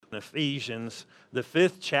Ephesians, the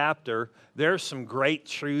 5th chapter. There's some great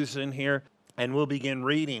truths in here, and we'll begin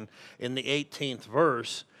reading in the 18th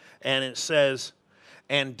verse. And it says,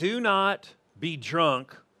 "And do not be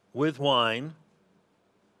drunk with wine,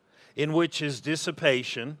 in which is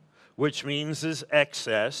dissipation," which means is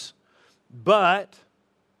excess, "but,"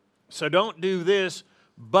 so don't do this,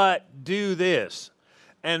 but do this.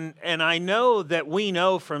 And I know that we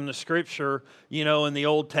know from the Scripture, in the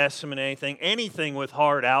Old Testament, anything with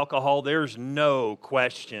hard alcohol, there's no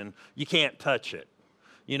question. You can't touch it.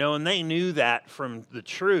 And they knew that from the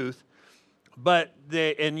truth. But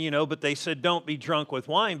they said don't be drunk with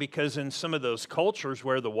wine, because in some of those cultures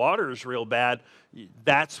where the water is real bad,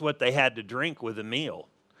 that's what they had to drink with a meal.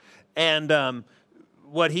 And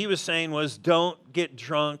what he was saying was, don't get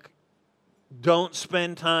drunk. Don't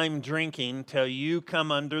spend time drinking till you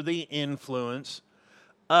come under the influence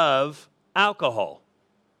of alcohol.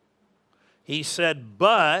 He said,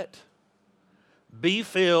 but be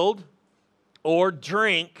filled or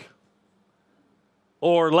drink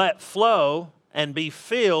or let flow and be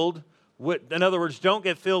filled with, in other words, don't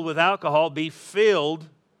get filled with alcohol, be filled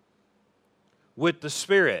with the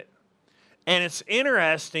Spirit. And it's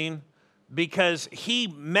interesting because he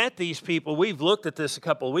met these people. We've looked at this a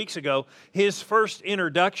couple of weeks ago. His first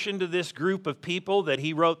introduction to this group of people that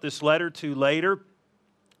he wrote this letter to later,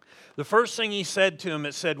 the first thing he said to them,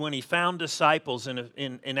 it said when he found disciples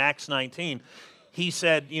in Acts 19, he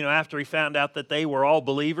said, after he found out that they were all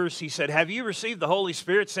believers, he said, "Have you received the Holy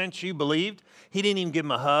Spirit since you believed?" He didn't even give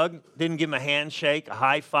them a hug, didn't give them a handshake, a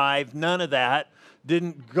high five, none of that.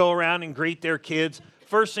 Didn't go around and greet their kids.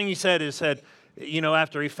 First thing he said is,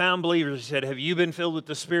 after he found believers, he said, "Have you been filled with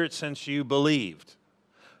the Spirit since you believed?"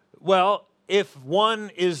 Well, if one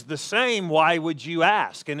is the same, why would you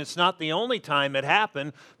ask? And it's not the only time it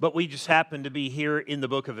happened, but we just happened to be here in the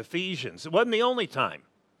book of Ephesians. It wasn't the only time,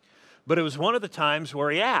 but it was one of the times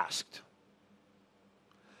where he asked.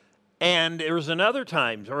 And there was other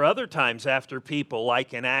times after people,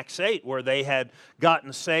 like in Acts 8, where they had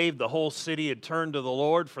gotten saved, the whole city had turned to the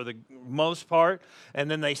Lord for the most part, and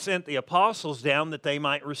then they sent the apostles down that they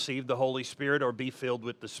might receive the Holy Spirit or be filled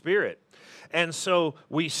with the Spirit. And so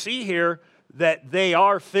we see here that they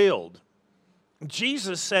are filled.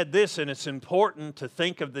 Jesus said this, and it's important to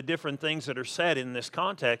think of the different things that are said in this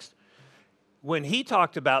context. When he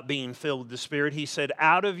talked about being filled with the Spirit, he said,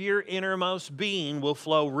 out of your innermost being will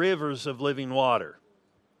flow rivers of living water.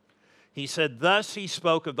 He said, thus he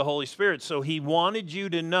spoke of the Holy Spirit. So he wanted you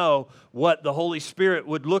to know what the Holy Spirit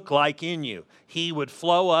would look like in you. He would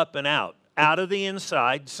flow up and out of the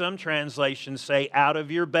inside. Some translations say out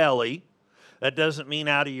of your belly. That doesn't mean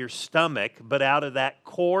out of your stomach, but out of that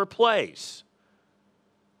core place.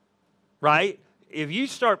 Right? If you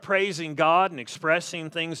start praising God and expressing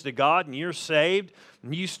things to God and you're saved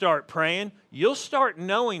and you start praying, you'll start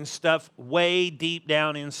knowing stuff way deep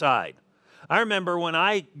down inside. I remember when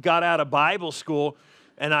I got out of Bible school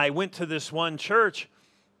and I went to this one church,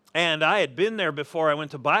 and I had been there before I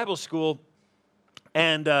went to Bible school,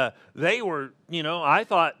 and they were, I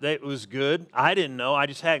thought that it was good. I didn't know. I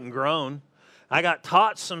just hadn't grown. I got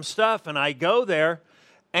taught some stuff, and I go there,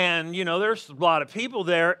 and, there's a lot of people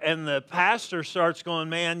there, and the pastor starts going,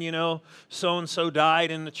 man, so-and-so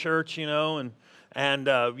died in the church, and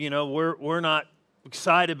we're not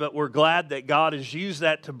excited, but we're glad that God has used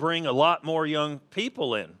that to bring a lot more young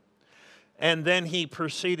people in. And then he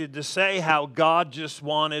proceeded to say how God just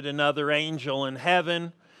wanted another angel in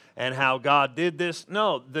heaven and how God did this.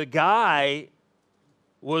 No, the guy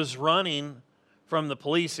was running from the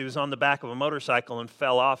police. He was on the back of a motorcycle and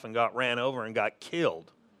fell off and got ran over and got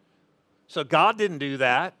killed. So God didn't do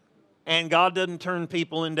that, and God doesn't turn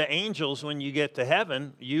people into angels when you get to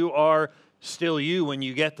heaven. You are still you when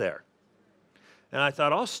you get there. And I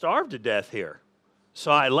thought, I'll starve to death here.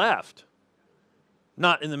 So I left.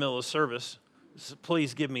 Not in the middle of service. So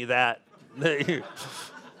please give me that.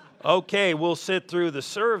 Okay, we'll sit through the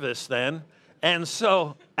service then. And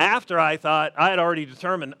so after I thought, I had already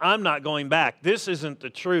determined I'm not going back. This isn't the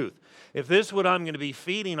truth. If this is what I'm going to be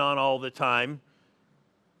feeding on all the time,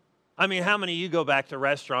 I mean, how many of you go back to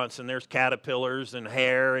restaurants and there's caterpillars and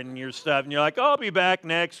hair and your stuff, and you're like, I'll be back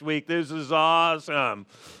next week. This is awesome.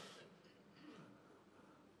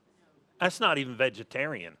 That's not even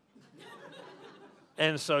vegetarian.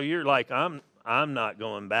 And so you're like, I'm not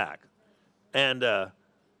going back. And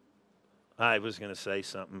I was going to say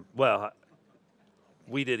something. Well,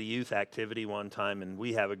 we did a youth activity one time, and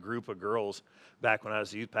we have a group of girls back when I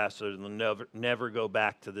was a youth pastor that never go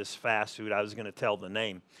back to this fast food. I was going to tell the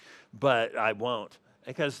name, but I won't,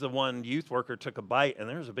 because the one youth worker took a bite, and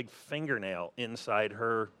there was a big fingernail inside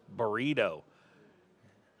her burrito.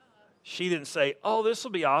 She didn't say, oh, this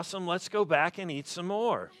will be awesome. Let's go back and eat some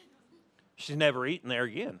more. She's never eaten there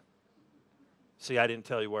again. See, I didn't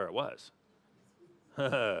tell you where it was.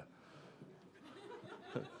 You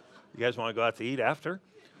guys want to go out to eat after?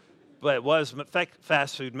 But it was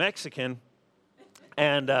fast food Mexican.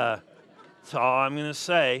 And that's all I'm going to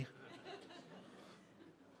say.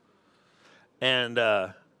 And,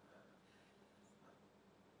 I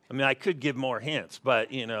mean, I could give more hints,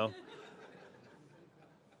 but, you know.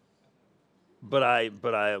 But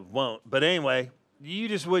I won't. But anyway, you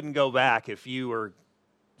just wouldn't go back if you were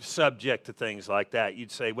subject to things like that.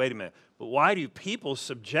 You'd say, wait a minute, but why do people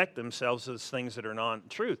subject themselves to things that are not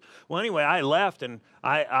truth? Well, anyway, I left, and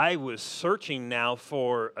I was searching now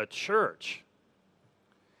for a church.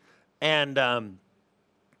 And God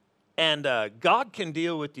can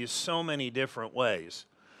deal with you so many different ways.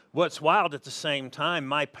 What's wild at the same time,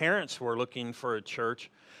 my parents were looking for a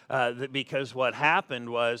church because what happened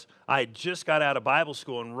was I just got out of Bible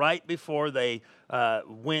school, and right before they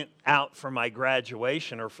went out for my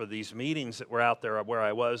graduation or for these meetings that were out there where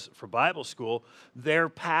I was for Bible school, their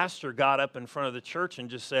pastor got up in front of the church and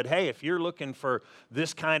just said, hey, if you're looking for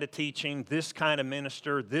this kind of teaching, this kind of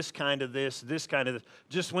minister, this kind of this kind of this,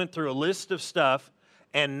 just went through a list of stuff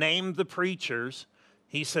and named the preachers.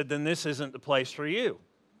 He said, then this isn't the place for you.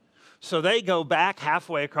 So they go back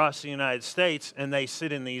halfway across the United States, and they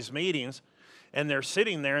sit in these meetings, and they're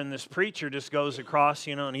sitting there, and this preacher just goes across,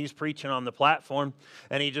 you know, and he's preaching on the platform,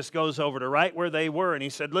 and he just goes over to right where they were, and he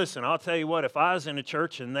said, listen, I'll tell you what, if I was in a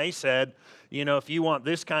church and they said, you know, if you want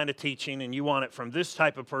this kind of teaching and you want it from this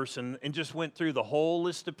type of person, and just went through the whole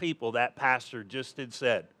list of people that pastor just had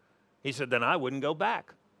said, he said, then I wouldn't go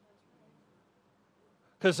back.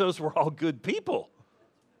 Because those were all good people.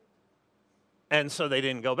 And so they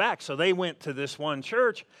didn't go back. So they went to this one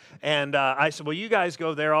church, and I said, well, you guys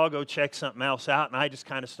go there. I'll go check something else out. And I just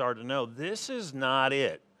kind of started to know, this is not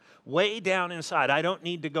it. Way down inside, I don't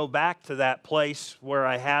need to go back to that place where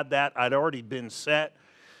I had that. I'd already been set.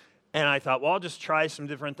 And I thought, well, I'll just try some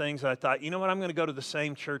different things. And I thought, you know what, I'm going to go to the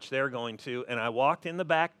same church they're going to. And I walked in the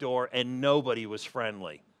back door, and nobody was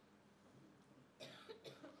friendly.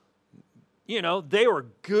 You know, they were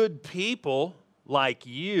good people like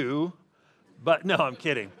you. But no, I'm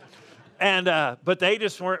kidding. And but they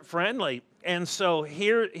just weren't friendly. And so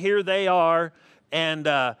here they are, and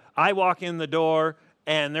I walk in the door,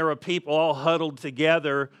 and there were people all huddled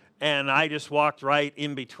together, and I just walked right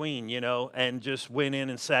in between, you know, and just went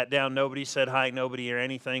in and sat down. Nobody said hi, nobody or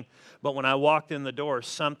anything. But when I walked in the door,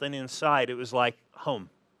 something inside, it was like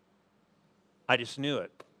home. I just knew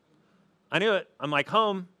it. I knew it. I'm like,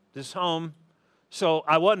 home, this is home. So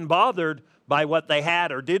I wasn't bothered by what they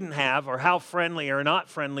had or didn't have or how friendly or not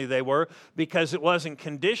friendly they were, because it wasn't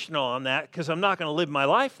conditional on that, because I'm not going to live my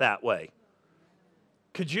life that way.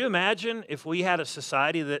 Could you imagine if we had a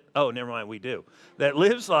society that, oh, never mind, we do, that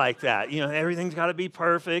lives like that? You know, everything's got to be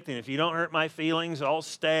perfect, and if you don't hurt my feelings, I'll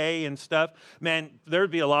stay and stuff. Man,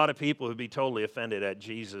 there'd be a lot of people who'd be totally offended at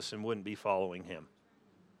Jesus and wouldn't be following him.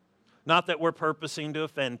 Not that we're purposing to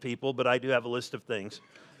offend people, but I do have a list of things.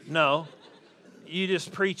 No. You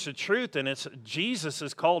just preach the truth, and Jesus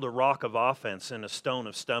is called a rock of offense and a stone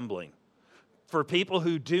of stumbling. For people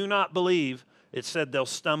who do not believe, it said they'll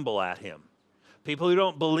stumble at him. People who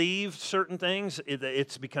don't believe certain things,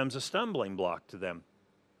 it becomes a stumbling block to them.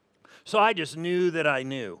 So I just knew that I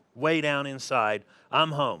knew, way down inside,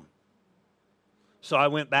 I'm home. So I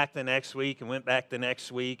went back the next week and went back the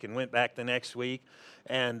next week and went back the next week,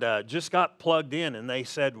 and just got plugged in. And they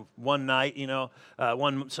said one night, you know,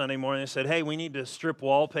 one Sunday morning, they said, hey, we need to strip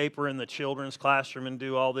wallpaper in the children's classroom and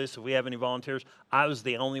do all this if we have any volunteers. I was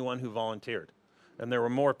the only one who volunteered. And there were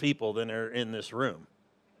more people than are in this room.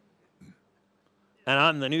 And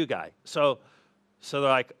I'm the new guy. So they're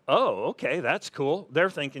like, oh, okay, that's cool. They're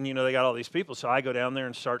thinking, you know, they got all these people. So I go down there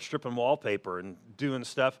and start stripping wallpaper and doing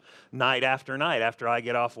stuff night after I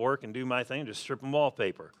get off work and do my thing, just stripping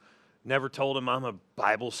wallpaper. Never told them I'm a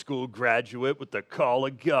Bible school graduate with the call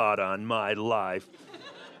of God on my life.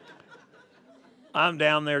 I'm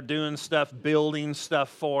down there doing stuff, building stuff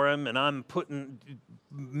for them, and I'm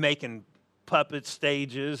making puppet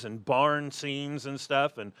stages and barn scenes and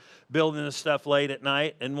stuff, and building this stuff late at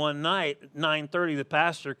night. And one night, at 9:30, the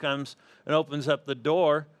pastor comes and opens up the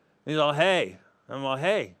door. He's all, hey. I'm all,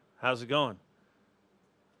 hey, how's it going?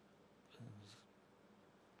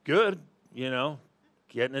 Good, you know,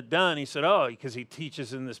 getting it done. He said, oh, because he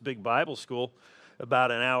teaches in this big Bible school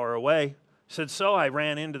about an hour away. He said, so I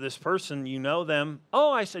ran into this person. You know them?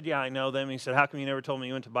 Oh, I said, yeah, I know them. He said, how come you never told me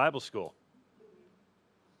you went to Bible school?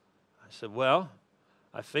 I said, well,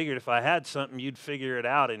 I figured if I had something, you'd figure it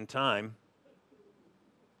out in time.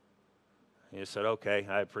 He said, okay,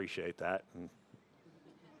 I appreciate that, and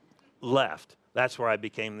left. That's where I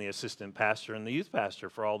became the assistant pastor and the youth pastor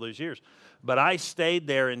for all those years. But I stayed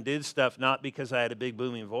there and did stuff not because I had a big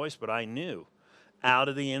booming voice, but I knew out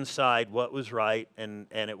of the inside what was right, and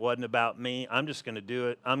it wasn't about me. I'm just going to do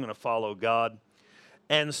it. I'm going to follow God.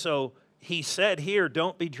 And so he said here,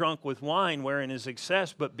 don't be drunk with wine wherein is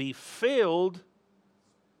excess, but be filled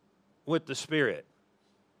with the Spirit.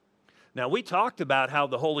 Now, we talked about how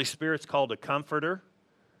the Holy Spirit's called a comforter,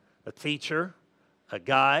 a teacher, a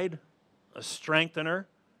guide, a strengthener,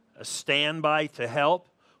 a standby to help,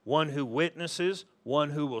 one who witnesses, one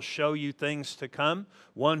who will show you things to come,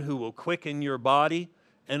 one who will quicken your body,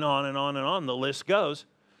 and on and on and on. The list goes.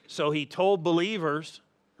 So he told believers,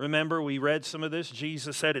 remember we read some of this,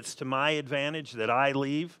 Jesus said, it's to my advantage that I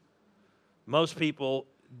leave. Most people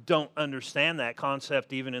don't understand that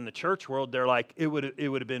concept even in the church world. They're like, it would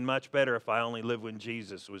have been much better if I only lived when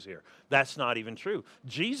Jesus was here. That's not even true.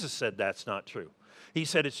 Jesus said that's not true. He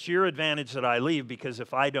said, it's to your advantage that I leave, because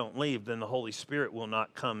if I don't leave, then the Holy Spirit will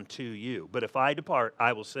not come to you. But if I depart,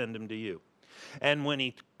 I will send him to you. And when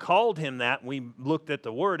he called him that, we looked at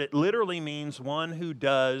the word, it literally means one who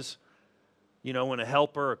does, when a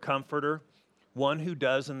helper, a comforter, one who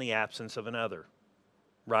does in the absence of another,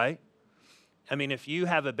 right? I mean, if you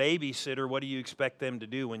have a babysitter, what do you expect them to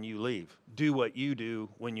do when you leave? Do what you do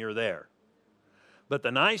when you're there. But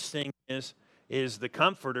the nice thing is the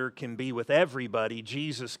comforter can be with everybody.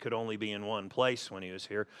 Jesus could only be in one place when he was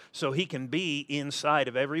here. So he can be inside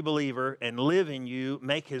of every believer and live in you,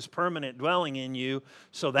 make his permanent dwelling in you.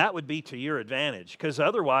 So that would be to your advantage. Because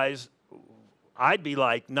otherwise, I'd be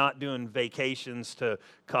like not doing vacations to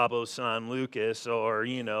Cabo San Lucas, or,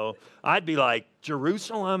 I'd be like,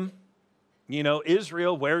 Jerusalem,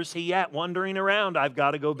 Israel, where's he at? Wandering around. I've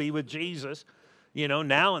got to go be with Jesus.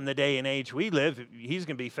 Now in the day and age we live, he's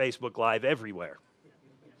going to be Facebook Live everywhere.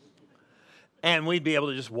 And we'd be able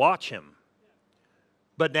to just watch him.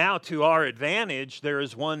 But now to our advantage, there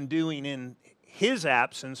is one doing in his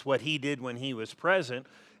absence what he did when he was present,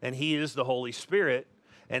 and he is the Holy Spirit.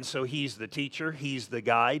 And so he's the teacher, he's the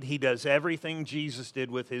guide. He does everything Jesus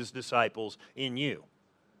did with his disciples in you.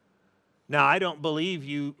 Now, I don't believe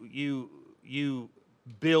you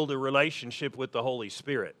build a relationship with the Holy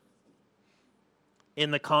Spirit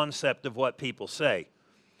in the concept of what people say.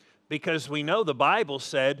 Because we know the Bible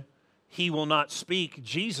said he will not speak.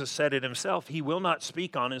 Jesus said it himself. He will not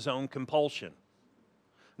speak on his own compulsion.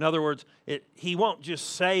 In other words, he won't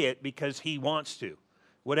just say it because he wants to.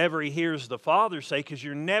 Whatever he hears the Father say, because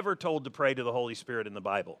you're never told to pray to the Holy Spirit in the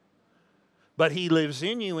Bible. But he lives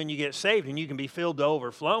in you when you get saved, and you can be filled to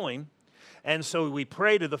overflowing. And so we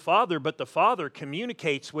pray to the Father, but the Father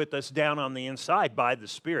communicates with us down on the inside by the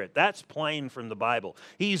Spirit. That's plain from the Bible.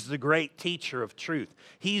 He's the great teacher of truth.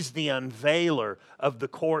 He's the unveiler of the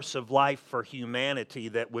course of life for humanity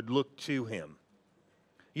that would look to him.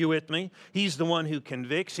 You with me? He's the one who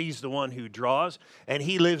convicts. He's the one who draws. And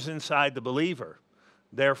he lives inside the believer.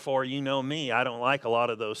 Therefore, you know me, I don't like a lot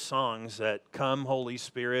of those songs that come, Holy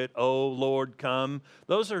Spirit, oh Lord, come.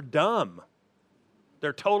 Those are dumb.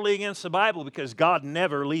 They're totally against the Bible, because God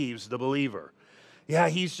never leaves the believer. Yeah,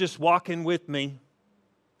 he's just walking with me.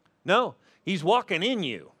 No, he's walking in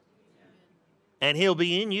you. And he'll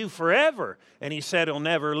be in you forever. And he said he'll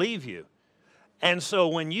never leave you. And so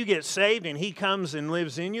when you get saved and he comes and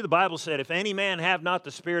lives in you, the Bible said, if any man have not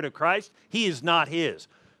the Spirit of Christ, he is not his.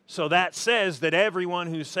 So that says that everyone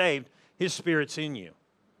who's saved, his Spirit's in you.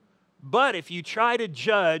 But if you try to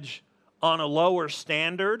judge on a lower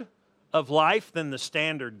standard of life than the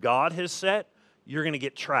standard God has set, you're going to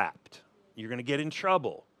get trapped. You're going to get in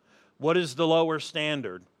trouble. What is the lower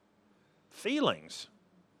standard? Feelings.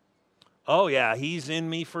 Oh yeah, he's in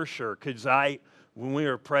me for sure. Because when we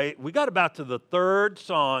were praying, we got about to the third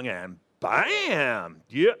song and bam!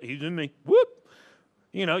 Yeah, he's in me. Whoop!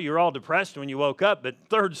 You're all depressed when you woke up, but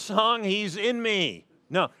third song, he's in me.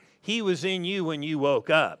 No, he was in you when you woke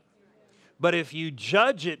up. But if you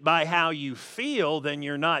judge it by how you feel, then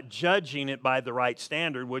you're not judging it by the right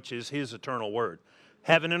standard, which is his eternal word.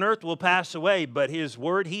 Heaven and earth will pass away, but his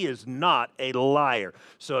word, he is not a liar.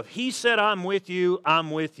 So if he said, I'm with you,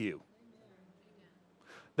 I'm with you.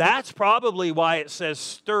 That's probably why it says,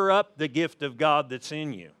 stir up the gift of God that's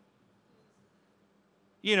in you.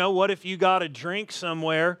 What if you got a drink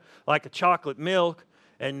somewhere, like a chocolate milk,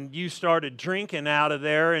 and you started drinking out of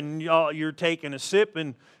there, and you're taking a sip,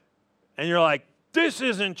 and you're like, this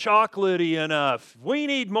isn't chocolatey enough. We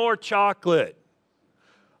need more chocolate.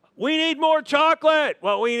 We need more chocolate.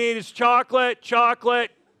 What we need is chocolate,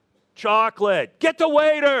 chocolate, chocolate. Get the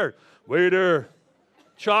waiter. Waiter,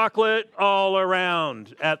 Chocolate all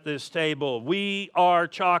around at this table. We are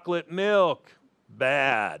chocolate milk.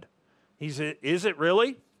 Bad. Is it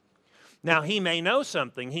really? Now, he may know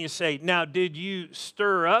something. He say, now, did you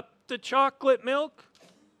stir up the chocolate milk?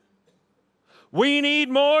 We need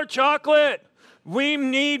more chocolate. We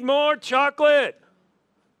need more chocolate.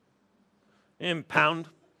 Impound.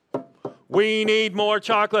 We need more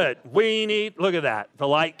chocolate. Look at that. The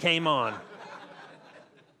light came on.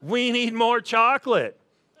 We need more chocolate.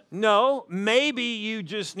 No, maybe you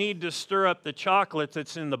just need to stir up the chocolate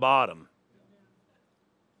that's in the bottom.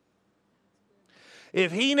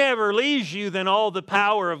 If he never leaves you, then all the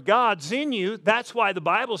power of God's in you. That's why the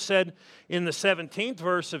Bible said in the 17th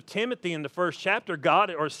verse of Timothy in the first chapter, God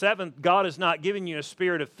has not given you a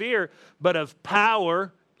spirit of fear, but of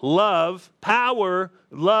power, love,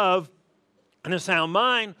 and a sound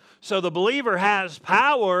mind. So the believer has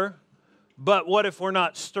power, but what if we're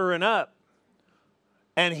not stirring up?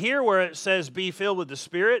 And here where it says be filled with the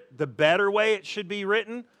Spirit, the better way it should be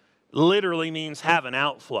written literally means have an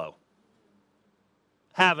outflow.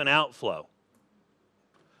 Have an outflow.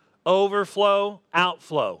 Overflow,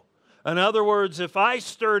 outflow. In other words, if I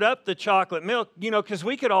stirred up the chocolate milk, because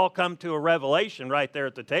we could all come to a revelation right there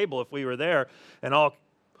at the table if we were there, and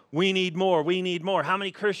we need more, we need more. How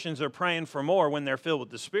many Christians are praying for more when they're filled with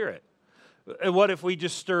the Spirit? What if we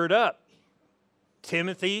just stirred up?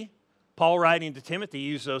 Paul writing to Timothy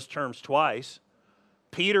used those terms twice.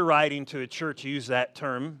 Peter writing to a church used that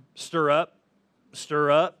term, stir up,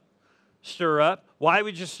 stir up, stir up. Why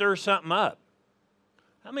would you stir something up?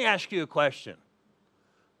 Let me ask you a question.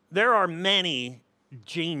 There are many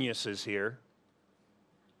geniuses here.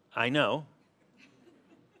 I know.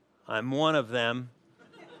 I'm one of them.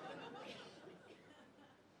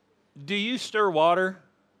 Do you stir water?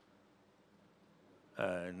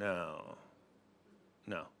 No.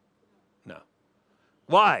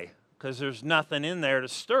 Why? Because there's nothing in there to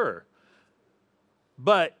stir.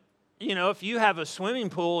 But if you have a swimming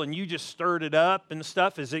pool and you just stirred it up and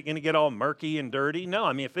stuff, is it going to get all murky and dirty? No.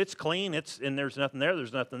 I mean, if it's clean, and there's nothing there,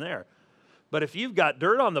 there's nothing there. But if you've got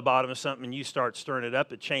dirt on the bottom of something and you start stirring it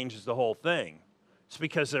up, it changes the whole thing. It's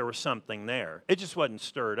because there was something there. It just wasn't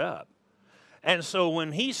stirred up. And so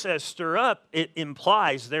when he says stir up, it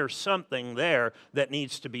implies there's something there that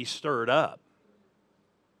needs to be stirred up.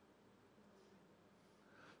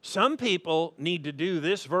 Some people need to do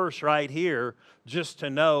this verse right here just to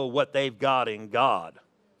know what they've got in God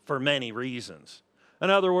for many reasons. In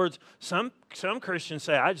other words, some Christians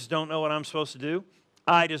say, I just don't know what I'm supposed to do.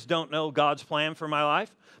 I just don't know God's plan for my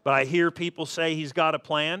life. But I hear people say he's got a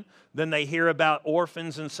plan. Then they hear about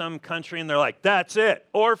orphans in some country and they're like, that's it,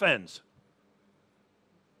 orphans.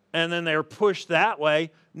 And then they're pushed that way.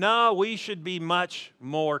 No, we should be much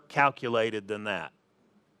more calculated than that.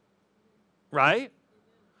 Right?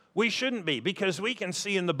 We shouldn't be, because we can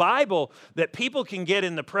see in the Bible that people can get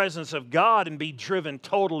in the presence of God and be driven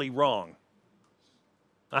totally wrong.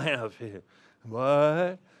 I have,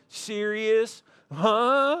 what? Serious?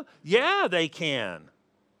 Huh? Yeah, they can.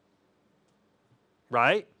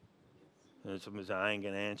 Right? I ain't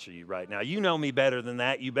going to answer you right now. You know me better than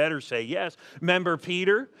that. You better say yes. Remember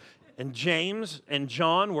Peter and James and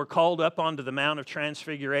John were called up onto the Mount of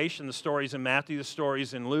Transfiguration. The stories in Matthew, the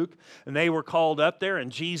stories in Luke. And they were called up there,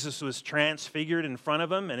 and Jesus was transfigured in front of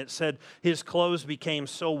them. And it said his clothes became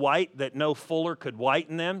so white that no fuller could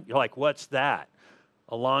whiten them. You're like, what's that?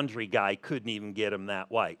 A laundry guy couldn't even get him that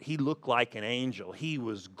white. He looked like an angel. He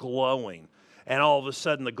was glowing. And all of a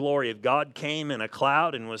sudden, the glory of God came in a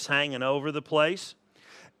cloud and was hanging over the place.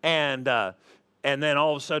 And then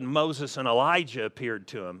all of a sudden, Moses and Elijah appeared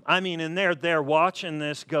to him. I mean, and they're watching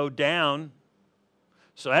this go down.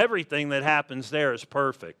 So everything that happens there is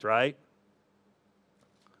perfect, right?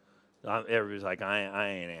 Everybody's like, I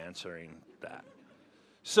ain't answering that.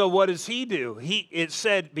 So what does he do? It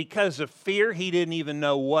said because of fear, he didn't even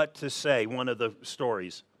know what to say, one of the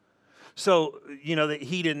stories. So, that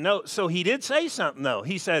he didn't know. So he did say something, though.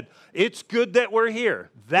 He said, it's good that we're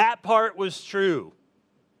here. That part was true.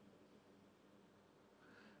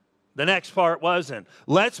 The next part wasn't.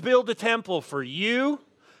 Let's build a temple for you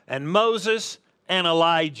and Moses and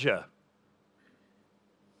Elijah.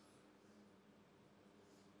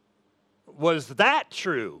 Was that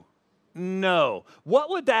true? No. What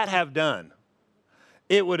would that have done?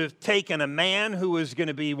 It would have taken a man who was going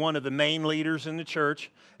to be one of the main leaders in the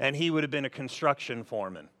church, and he would have been a construction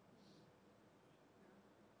foreman.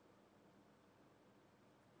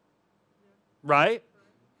 Right?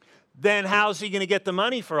 Then how's he going to get the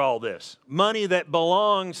money for all this? Money that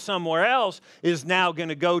belongs somewhere else is now going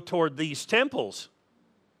to go toward these temples.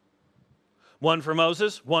 One for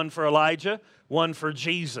Moses, one for Elijah, one for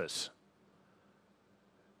Jesus.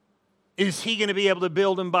 Is he going to be able to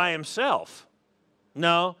build them by himself?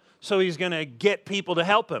 No. So he's going to get people to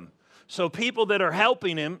help him. So people that are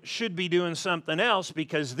helping him should be doing something else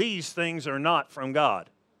because these things are not from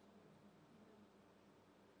God.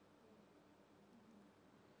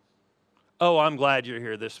 Oh, I'm glad you're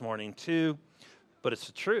here this morning too, but it's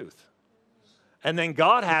the truth. And then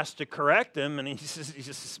God has to correct him, and he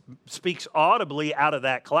just speaks audibly out of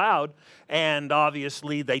that cloud, and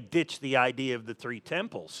obviously they ditch the idea of the 3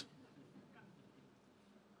 temples.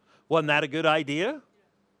 Wasn't that a good idea?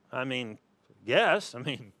 I mean, yes. I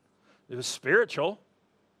mean, it was spiritual.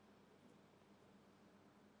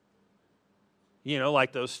 You know,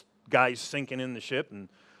 like those guys sinking in the ship, and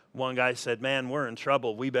one guy said, man, we're in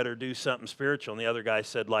trouble. We better do something spiritual. And the other guy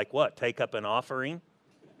said, like what? Take up an offering?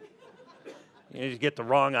 You get the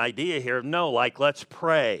wrong idea here. No, like let's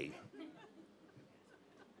pray.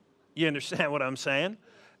 You understand what I'm saying?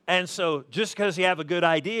 And so just because you have a good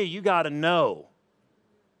idea, you got to know.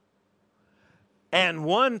 And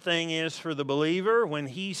one thing is for the believer, when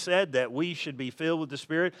he said that we should be filled with the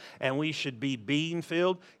Spirit and we should be being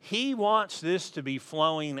filled, he wants this to be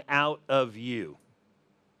flowing out of you.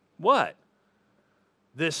 What?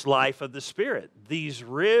 This life of the Spirit, these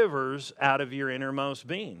rivers out of your innermost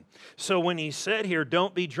being. So when he said here,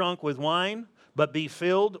 don't be drunk with wine, but be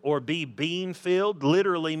filled, or be being filled,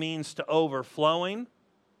 literally means to overflowing.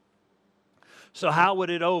 So how would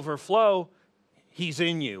it overflow? He's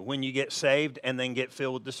in you when you get saved and then get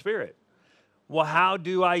filled with the Spirit. Well, how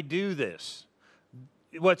do I do this?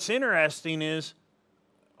 What's interesting is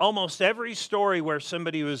almost every story where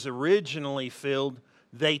somebody was originally filled,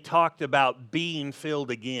 they talked about being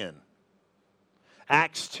filled again.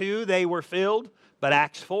 Acts 2, they were filled, but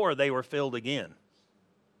Acts 4, they were filled again.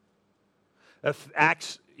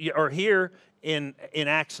 Here in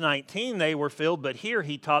Acts 19, they were filled, but here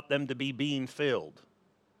he taught them to be being filled.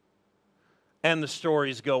 And the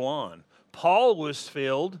stories go on. Paul was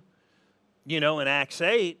filled, in Acts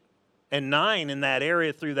 8 and 9 in that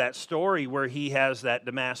area through that story where he has that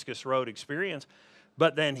Damascus Road experience.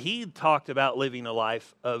 But then he talked about living a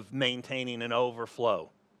life of maintaining an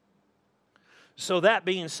overflow. So that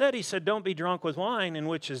being said, he said, don't be drunk with wine, in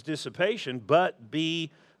which is dissipation, but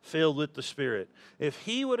be filled with the Spirit. If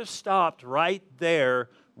he would have stopped right there,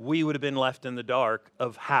 we would have been left in the dark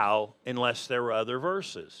of how, unless there were other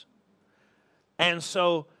verses. And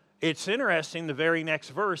so it's interesting, the very next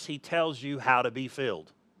verse, he tells you how to be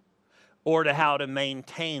filled or to how to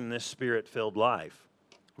maintain this Spirit-filled life.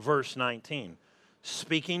 Verse 19,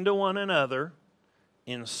 speaking to one another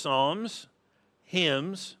in psalms,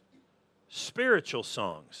 hymns, spiritual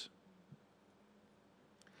songs,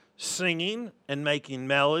 singing and making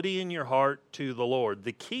melody in your heart to the Lord.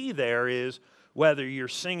 The key there is whether you're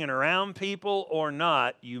singing around people or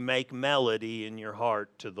not, you make melody in your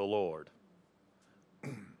heart to the Lord.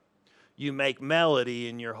 You make melody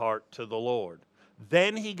in your heart to the Lord.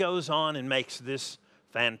 Then he goes on and makes this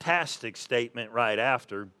fantastic statement right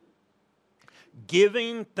after.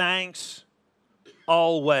 Giving thanks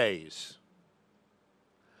always.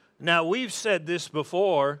 Now, we've said this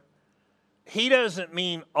before. He doesn't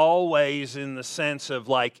mean always in the sense of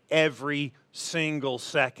like every single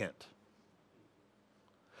second.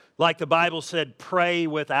 Like the Bible said, pray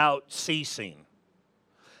without ceasing.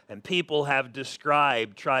 And people have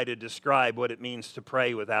tried to describe what it means to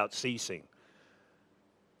pray without ceasing.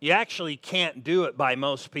 You actually can't do it by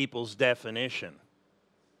most people's definition.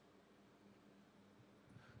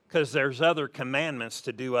 Because there's other commandments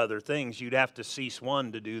to do other things. You'd have to cease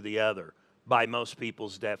one to do the other by most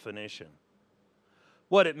people's definition.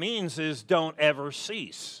 What it means is don't ever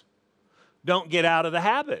cease. Don't get out of the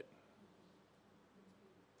habit.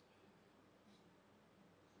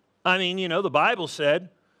 I mean, the Bible said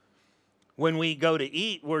when we go to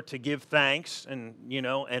eat, we're to give thanks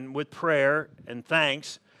and with prayer and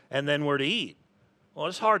thanks, and then we're to eat. Well,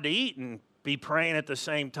 it's hard to eat and be praying at the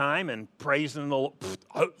same time and praising the Lord.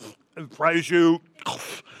 Praise you.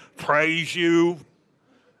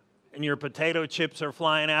 And your potato chips are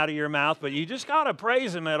flying out of your mouth, but you just got to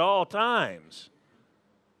praise him at all times.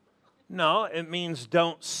 No, it means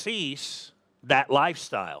don't cease that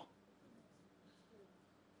lifestyle.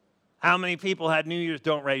 How many people had New Year's,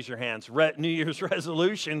 don't raise your hands, New Year's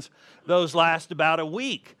resolutions? Those last about a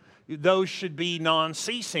week. Those should be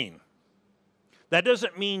non-ceasing. That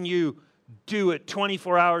doesn't mean you do it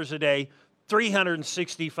 24 hours a day,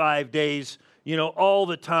 365 days, all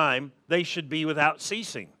the time. They should be without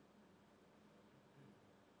ceasing.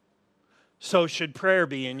 So should prayer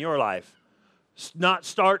be in your life. Not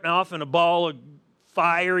starting off in a ball of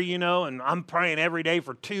fire, and I'm praying every day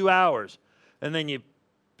for 2 hours. And then you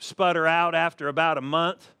sputter out after about a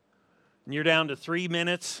month, and you're down to 3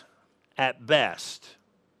 minutes at best.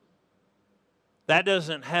 That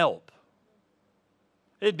doesn't help.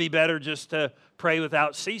 It'd be better just to pray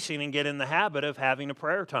without ceasing and get in the habit of having a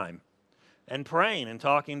prayer time and praying and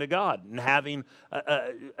talking to God and having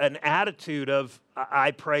an attitude of,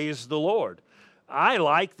 I praise the Lord. I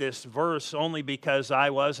like this verse only because I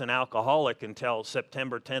was an alcoholic until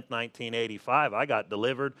September 10th, 1985. I got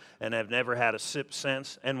delivered and have never had a sip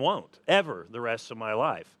since and won't ever the rest of my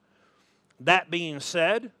life. That being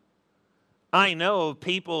said, I know of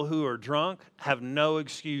people who are drunk have no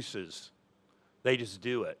excuses. They just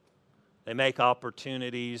do it. They make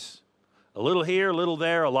opportunities, a little here, a little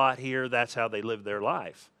there, a lot here. That's how they live their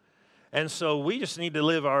life. And so we just need to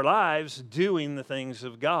live our lives doing the things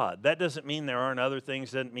of God. That doesn't mean there aren't other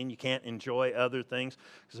things. Doesn't mean you can't enjoy other things.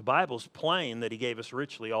 Because the Bible's plain that He gave us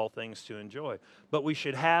richly all things to enjoy. But we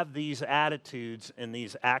should have these attitudes and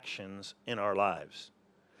these actions in our lives.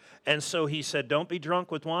 And so He said, don't be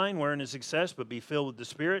drunk with wine, wherein is excess, but be filled with the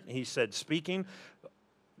Spirit. He said, speaking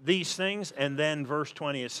these things. And then verse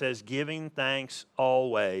 20, it says, giving thanks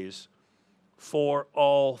always for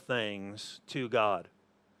all things to God.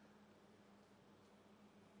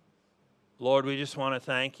 Lord, we just want to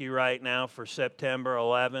thank You right now for September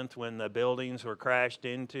 11th when the buildings were crashed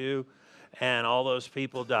into and all those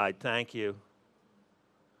people died. Thank You.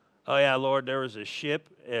 Oh yeah, Lord, there was a ship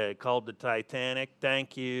called the Titanic.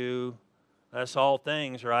 Thank You. That's all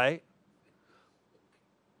things, right?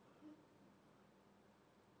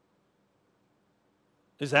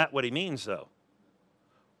 Is that what He means, though?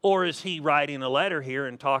 Or is He writing a letter here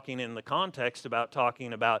and talking in the context about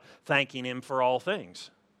talking about thanking Him for all things?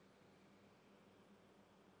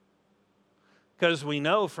 Because we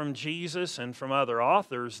know from Jesus and from other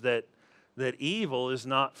authors that evil is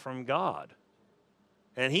not from God.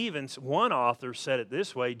 And one author said it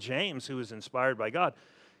this way, James, who was inspired by God,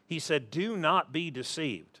 he said, do not be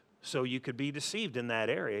deceived. So you could be deceived in that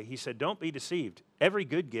area. He said, don't be deceived. Every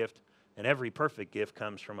good gift and every perfect gift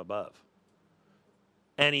comes from above.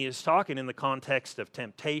 And he is talking in the context of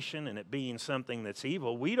temptation and it being something that's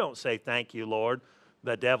evil. We don't say, thank You, Lord,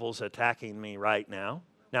 the devil's attacking me right now.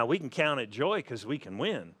 Now, we can count it joy because we can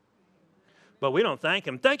win. But we don't thank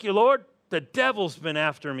Him. Thank You, Lord, the devil's been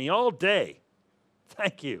after me all day.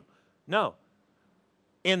 Thank You. No.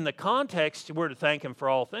 In the context, we're to thank Him for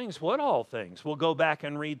all things. What all things? We'll go back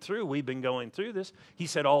and read through. We've been going through this. He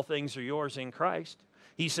said, all things are yours in Christ.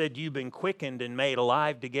 He said, you've been quickened and made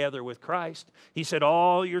alive together with Christ. He said,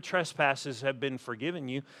 all your trespasses have been forgiven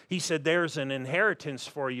you. He said, there's an inheritance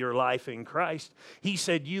for your life in Christ. He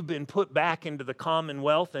said, you've been put back into the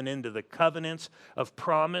commonwealth and into the covenants of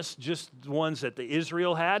promise, just the ones that the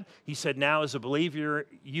Israel had. He said, now as a believer,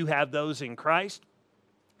 you have those in Christ.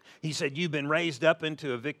 He said, you've been raised up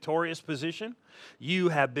into a victorious position. You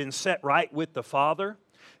have been set right with the Father.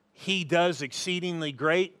 He does exceedingly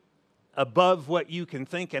great above what you can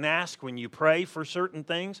think and ask when you pray for certain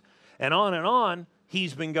things. And on,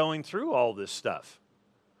 He's been going through all this stuff.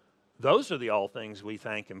 Those are the all things we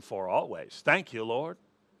thank Him for always. Thank You, Lord.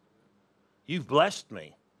 You've blessed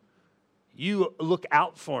me. You look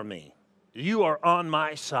out for me. You are on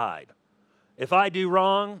my side. If I do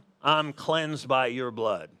wrong, I'm cleansed by Your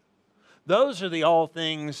blood. Those are the all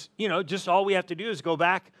things, just all we have to do is go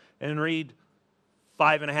back and read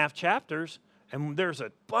 5.5 chapters, and there's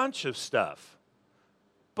a bunch of stuff,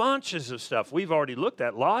 bunches of stuff. We've already looked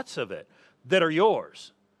at lots of it that are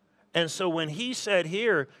yours. And so when He said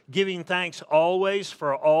here, giving thanks always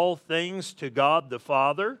for all things to God the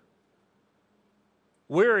Father,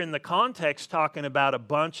 we're in the context talking about a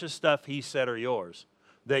bunch of stuff He said are yours,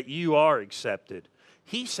 that you are accepted.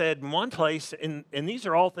 He said in one place, and these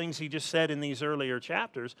are all things He just said in these earlier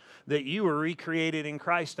chapters, that you were recreated in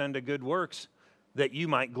Christ unto good works, that you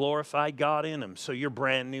might glorify God in them. So you're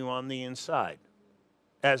brand new on the inside.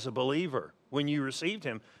 As a believer, when you received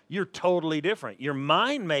Him, you're totally different. Your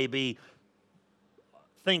mind may be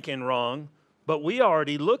thinking wrong, but we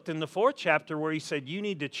already looked in the 4th chapter where He said you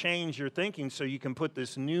need to change your thinking so you can put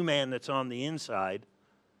this new man that's on the inside,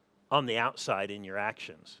 on the outside in your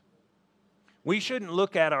actions. We shouldn't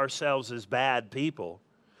look at ourselves as bad people.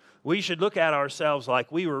 We should look at ourselves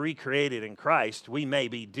like we were recreated in Christ. We may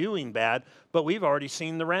be doing bad, but we've already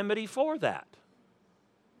seen the remedy for that.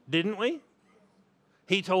 Didn't we?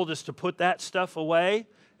 He told us to put that stuff away,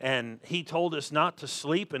 and He told us not to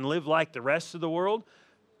sleep and live like the rest of the world.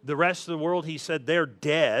 The rest of the world, He said, they're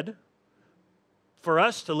dead. For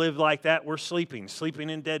us to live like that, we're sleeping.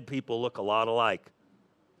 Sleeping and dead people look a lot alike,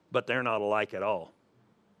 but they're not alike at all.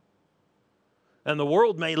 And the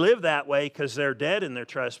world may live that way because they're dead in their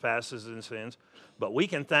trespasses and sins. But we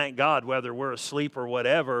can thank God whether we're asleep or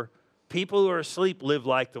whatever. People who are asleep live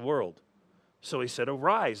like the world. So he said,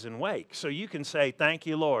 arise and wake. So you can say, thank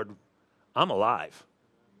you, Lord, I'm alive.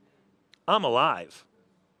 I'm alive.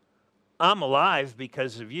 I'm alive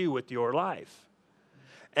because of you with your life.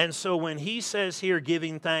 And so when he says here,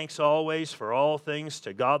 giving thanks always for all things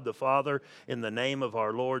to God the Father in the name of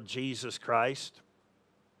our Lord Jesus Christ,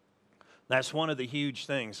 that's one of the huge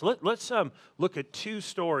things. Let's look at two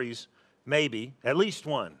stories, maybe, at least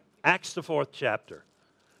one. Acts the 4th chapter,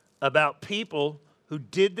 about people who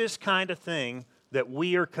did this kind of thing that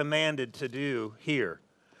we are commanded to do here.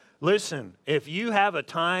 Listen, if you have a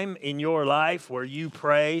time in your life where you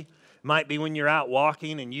pray, might be when you're out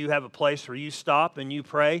walking and you have a place where you stop and you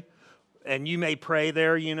pray, and you may pray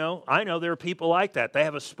there, you know. I know there are people like that. They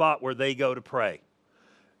have a spot where they go to pray.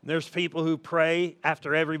 There's people who pray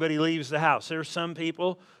after everybody leaves the house. There's some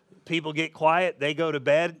people get quiet, they go to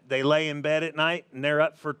bed, they lay in bed at night, and they're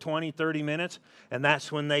up for 20, 30 minutes, and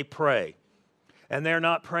that's when they pray. And they're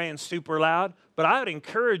not praying super loud, but I would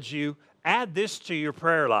encourage you, add this to your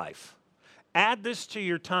prayer life. Add this to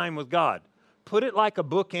your time with God. Put it like a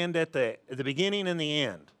bookend at the beginning and the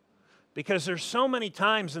end. Because there's so many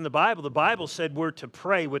times in the Bible said we're to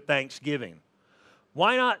pray with thanksgiving.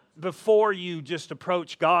 Why not, before you just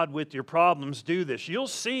approach God with your problems, do this? You'll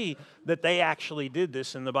see that they actually did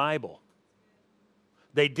this in the Bible.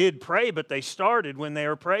 They did pray, but they started when they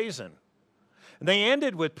were praising. And they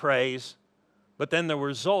ended with praise, but then the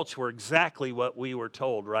results were exactly what we were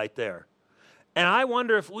told right there. And I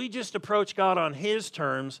wonder if we just approach God on His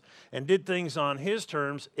terms and did things on His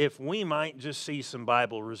terms, if we might just see some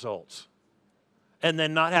Bible results. And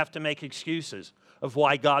then not have to make excuses of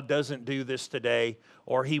why God doesn't do this today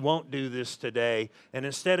or He won't do this today. And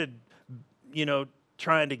instead of,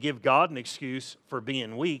 trying to give God an excuse for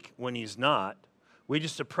being weak when He's not, we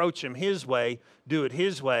just approach Him His way, do it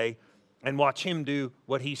His way, and watch Him do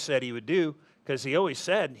what He said He would do. Because He always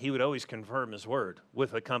said He would always confirm His word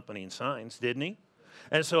with accompanying signs, didn't He?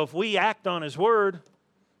 And so if we act on His word,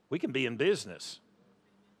 we can be in business.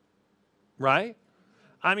 Right?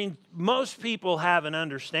 I mean, most people have an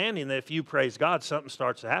understanding that if you praise God, something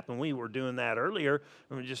starts to happen. We were doing that earlier.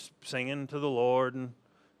 We were just singing to the Lord. And,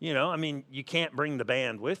 you can't bring the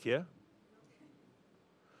band with you.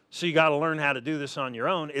 So you got to learn how to do this on your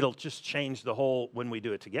own. It'll just change the whole when we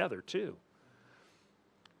do it together, too.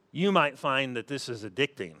 You might find that this is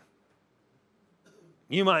addicting.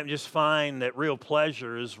 You might just find that real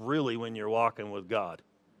pleasure is really when you're walking with God.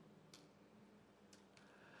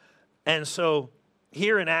 And so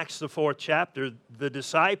here in Acts the 4th chapter, the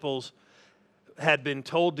disciples had been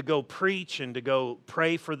told to go preach and to go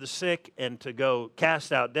pray for the sick and to go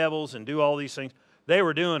cast out devils and do all these things. They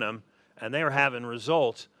were doing them, and they were having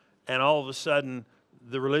results. And all of a sudden,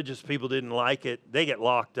 the religious people didn't like it. They get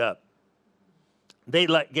locked up. They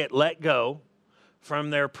get let go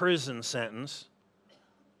from their prison sentence.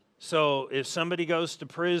 So if somebody goes to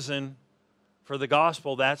prison for the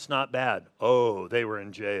gospel, that's not bad. Oh, they were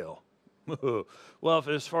in jail. Well, if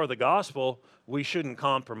it's for the gospel, we shouldn't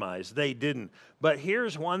compromise. They didn't. But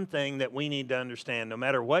here's one thing that we need to understand. No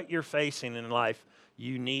matter what you're facing in life,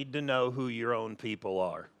 you need to know who your own people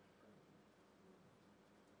are.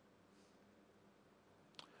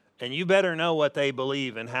 And you better know what they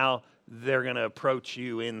believe and how they're going to approach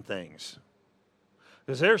you in things.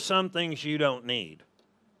 Because there's some things you don't need.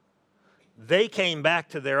 They came back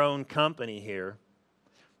to their own company here,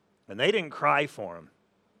 and they didn't cry for them.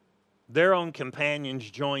 Their own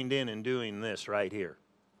companions joined in doing this right here.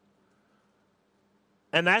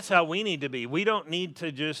 And that's how we need to be. We don't need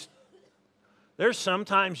to just, there's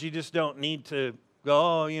sometimes you just don't need to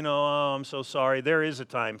go, I'm so sorry. There is a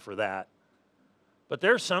time for that. But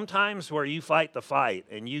there's some times where you fight the fight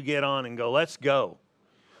and you get on and go, let's go.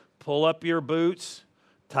 Pull up your boots,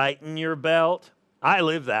 tighten your belt. I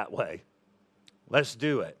live that way. Let's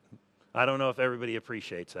do it. I don't know if everybody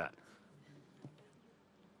appreciates that.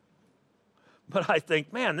 But I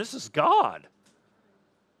think, man, this is God.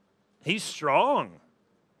 He's strong.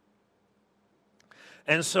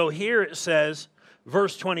 And so here it says,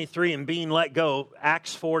 verse 23, and being let go,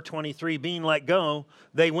 Acts 4:23, being let go,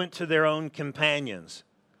 they went to their own companions.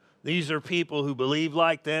 These are people who believed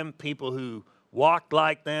like them, people who walked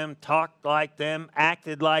like them, talked like them,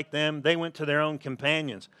 acted like them. They went to their own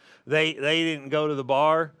companions. They didn't go to the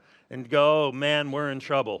bar and go, oh, man, we're in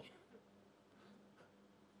trouble.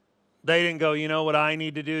 They didn't go, what I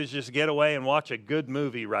need to do is just get away and watch a good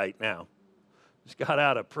movie right now. Just got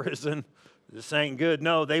out of prison. This ain't good.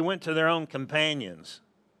 No, they went to their own companions.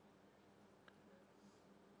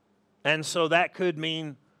 And so that could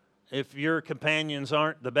mean if your companions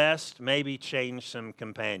aren't the best, maybe change some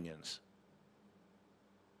companions.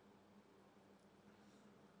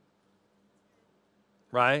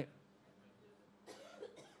 Right?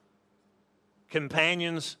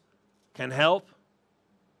 Companions can help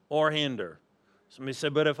or hinder. Somebody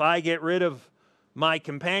said, but if I get rid of my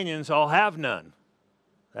companions, I'll have none.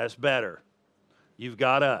 That's better. You've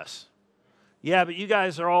got us. Yeah, but you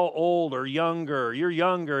guys are all old or younger.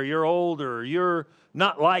 You're older. You're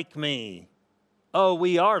not like me. Oh,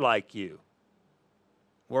 we are like you.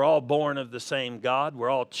 We're all born of the same God. We're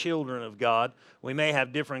all children of God. We may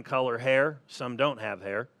have different color hair. Some don't have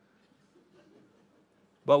hair.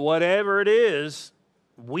 But whatever it is,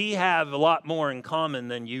 we have a lot more in common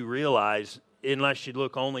than you realize, unless you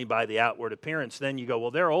look only by the outward appearance. Then you go,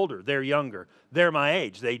 well, they're older, they're younger, they're my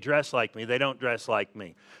age, they dress like me, they don't dress like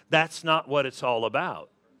me. That's not what it's all about.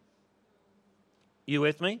 You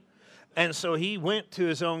with me? And so he went to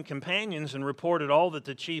his own companions and reported all that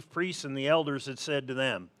the chief priests and the elders had said to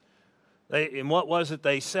them. And what was it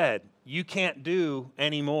they said? You can't do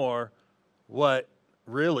anymore what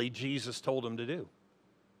really Jesus told them to do.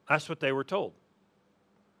 That's what they were told.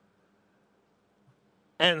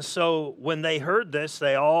 And so when they heard this,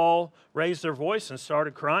 they all raised their voice and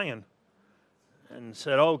started crying and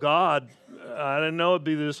said, oh, God, I didn't know it'd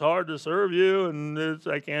be this hard to serve you, and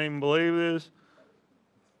I can't even believe this.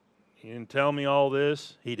 You didn't tell me all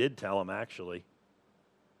this. He did tell them, actually.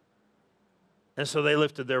 And so they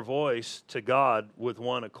lifted their voice to God with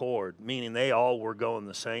one accord, meaning they all were going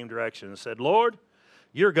the same direction, and said, Lord,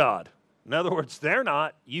 you're God. In other words, they're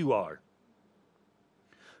not, you are.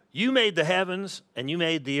 You made the heavens, and you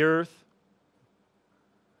made the earth.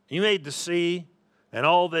 You made the sea and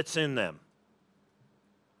all that's in them.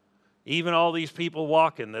 Even all these people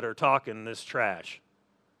walking that are talking this trash.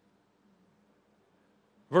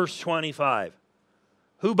 Verse 25.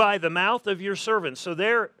 Who by the mouth of your servants. So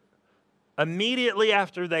they're immediately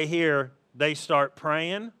after they hear, they start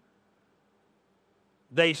praying.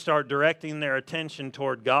 They start directing their attention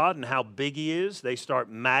toward God and how big He is. They start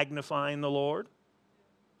magnifying the Lord.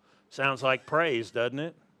 Sounds like praise, doesn't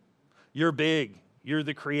it? You're big. You're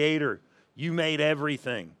the creator. You made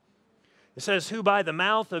everything. It says, who by the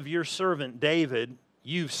mouth of your servant David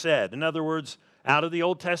you've said. In other words, out of the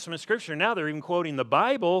Old Testament scripture. Now they're even quoting the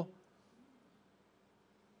Bible.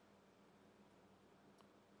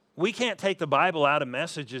 We can't take the Bible out of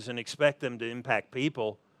messages and expect them to impact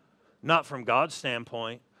people. Not from God's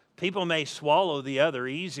standpoint. People may swallow the other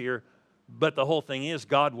easier, but the whole thing is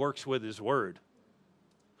God works with His Word.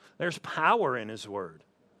 There's power in His Word.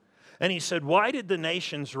 And he said, why did the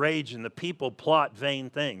nations rage and the people plot vain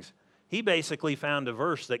things? He basically found a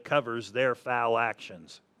verse that covers their foul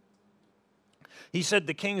actions. He said,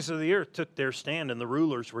 the kings of the earth took their stand and the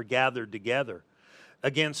rulers were gathered together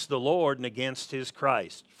against the Lord and against His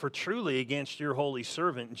Christ. For truly against your holy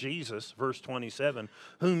servant Jesus, verse 27,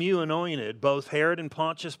 whom you anointed, both Herod and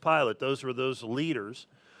Pontius Pilate, those were those leaders,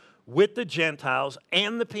 with the Gentiles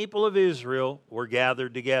and the people of Israel were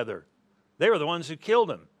gathered together. They were the ones who killed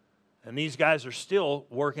Him. And these guys are still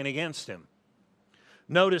working against Him.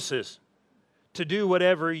 Notice this. To do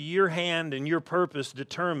whatever your hand and your purpose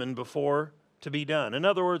determined before to be done. In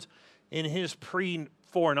other words, in His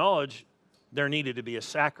foreknowledge, there needed to be a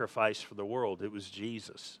sacrifice for the world. It was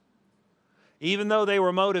Jesus. Even though they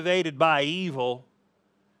were motivated by evil,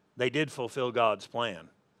 they did fulfill God's plan.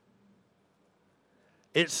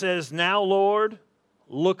 It says, now, Lord,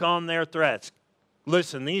 look on their threats.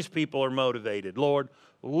 Listen, these people are motivated. Lord,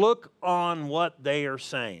 look on what they are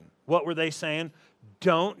saying. What were they saying?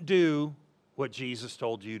 Don't do what Jesus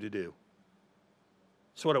told you to do.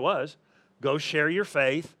 That's what it was. Go share your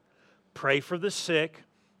faith, pray for the sick,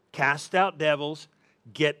 cast out devils,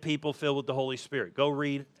 get people filled with the Holy Spirit. Go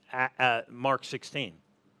read Mark 16.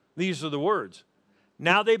 These are the words.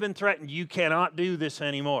 Now they've been threatened, you cannot do this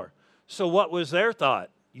anymore. So what was their thought?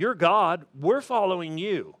 You're God, we're following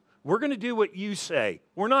you. We're going to do what you say.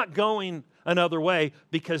 We're not going another way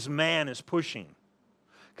because man is pushing.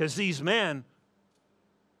 Because these men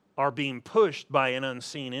are being pushed by an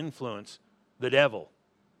unseen influence, the devil.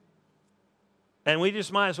 And we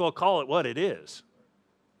just might as well call it what it is.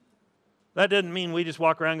 That doesn't mean we just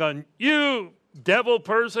walk around going, you devil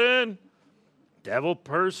person, devil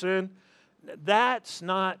person. That's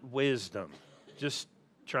not wisdom. Just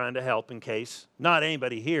trying to help in case not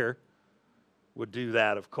anybody here would do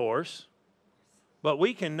that, of course. But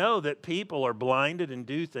we can know that people are blinded and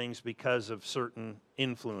do things because of certain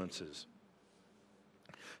influences.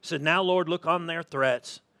 So now, Lord, look on their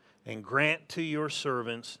threats and grant to your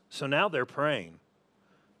servants. So now they're praying.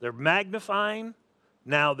 They're magnifying.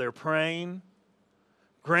 Now they're praying.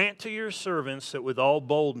 Grant to your servants that with all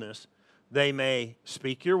boldness they may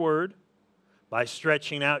speak your word by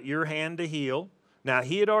stretching out your hand to heal. Now,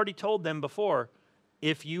 he had already told them before,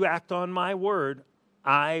 if you act on my word,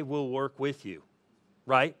 I will work with you.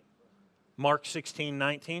 Right? Mark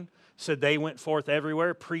 16:19 said they went forth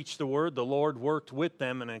everywhere, preached the word. The Lord worked with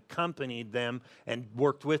them and accompanied them and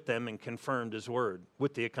worked with them and confirmed his word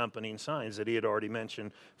with the accompanying signs that he had already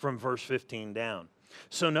mentioned from verse 15 down.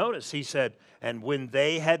 So notice he said, and when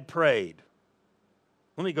they had prayed,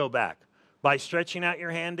 let me go back. By stretching out your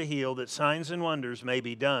hand to heal, that signs and wonders may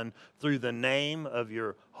be done through the name of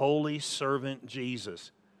your holy servant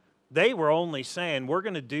Jesus. They were only saying, we're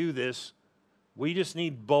going to do this. We just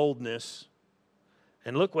need boldness.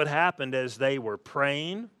 And look what happened as they were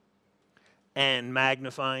praying and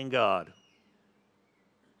magnifying God.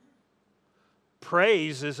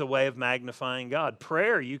 Praise is a way of magnifying God.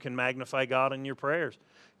 Prayer, you can magnify God in your prayers.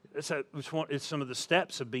 It's some of the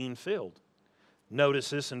steps of being filled. Notice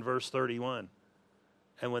this in verse 31.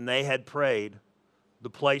 And when they had prayed, the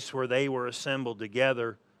place where they were assembled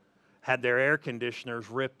together had their air conditioners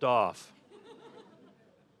ripped off.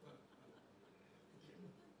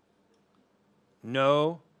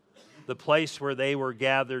 No, the place where they were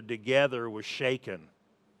gathered together was shaken.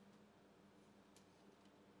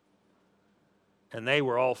 And they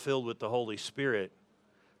were all filled with the Holy Spirit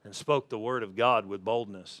and spoke the word of God with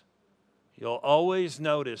boldness. You'll always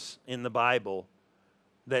notice in the Bible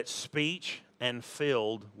that speech and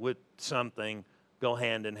filled with something go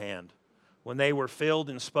hand in hand. When they were filled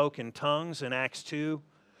and spoke in tongues in Acts 2,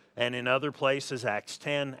 and in other places, Acts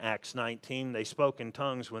 10, Acts 19, they spoke in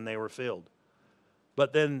tongues when they were filled.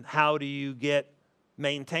 But then how do you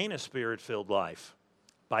maintain a spirit-filled life?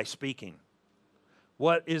 By speaking.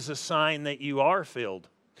 What is a sign that you are filled?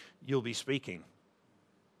 You'll be speaking.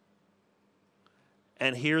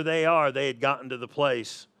 And here they are. They had gotten to the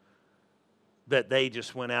place that they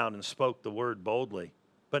just went out and spoke the word boldly.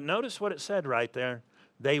 But notice what it said right there.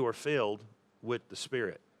 They were filled with the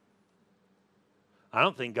Spirit. I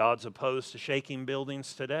don't think God's opposed to shaking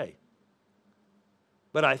buildings today.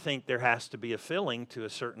 But I think there has to be a filling to a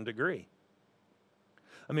certain degree.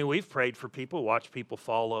 I mean, we've prayed for people, watched people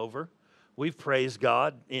fall over. We've praised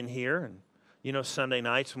God in here. And, Sunday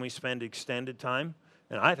nights when we spend extended time,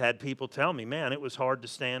 and I've had people tell me, man, it was hard to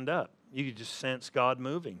stand up. You could just sense God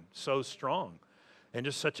moving so strong. And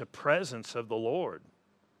just such a presence of the Lord.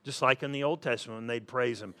 Just like in the Old Testament when they'd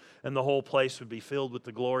praise Him. And the whole place would be filled with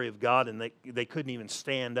the glory of God and they couldn't even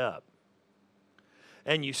stand up.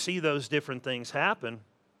 And you see those different things happen.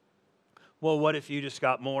 Well, what if you just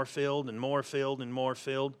got more filled and more filled and more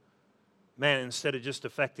filled? Man, instead of just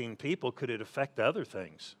affecting people, could it affect other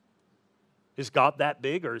things? Is God that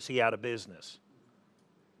big or is He out of business?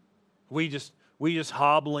 We just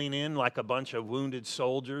hobbling in like a bunch of wounded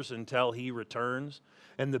soldiers until He returns.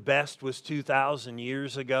 And the best was 2,000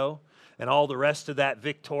 years ago. And all the rest of that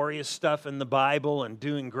victorious stuff in the Bible and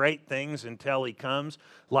doing great things until He comes.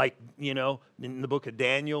 Like, in the book of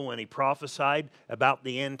Daniel when he prophesied about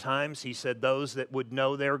the end times, he said those that would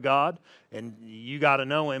know their God, and you got to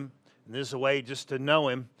know Him. And this is a way just to know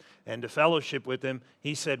Him and to fellowship with Him.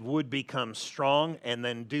 He said would become strong and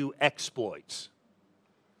then do exploits.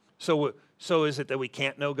 So is it that we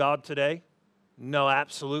can't know God today? No,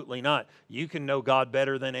 absolutely not. You can know God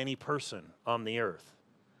better than any person on the earth.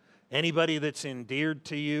 Anybody that's endeared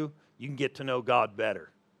to you, you can get to know God better.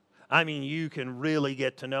 I mean, you can really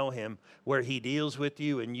get to know Him where He deals with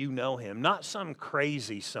you and you know Him. Not some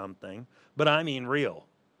crazy something, but I mean real.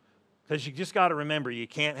 Because you just got to remember, you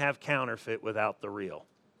can't have counterfeit without the real.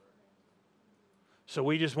 So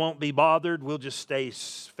we just won't be bothered. We'll just stay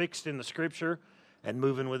fixed in the Scripture and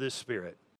moving with His Spirit.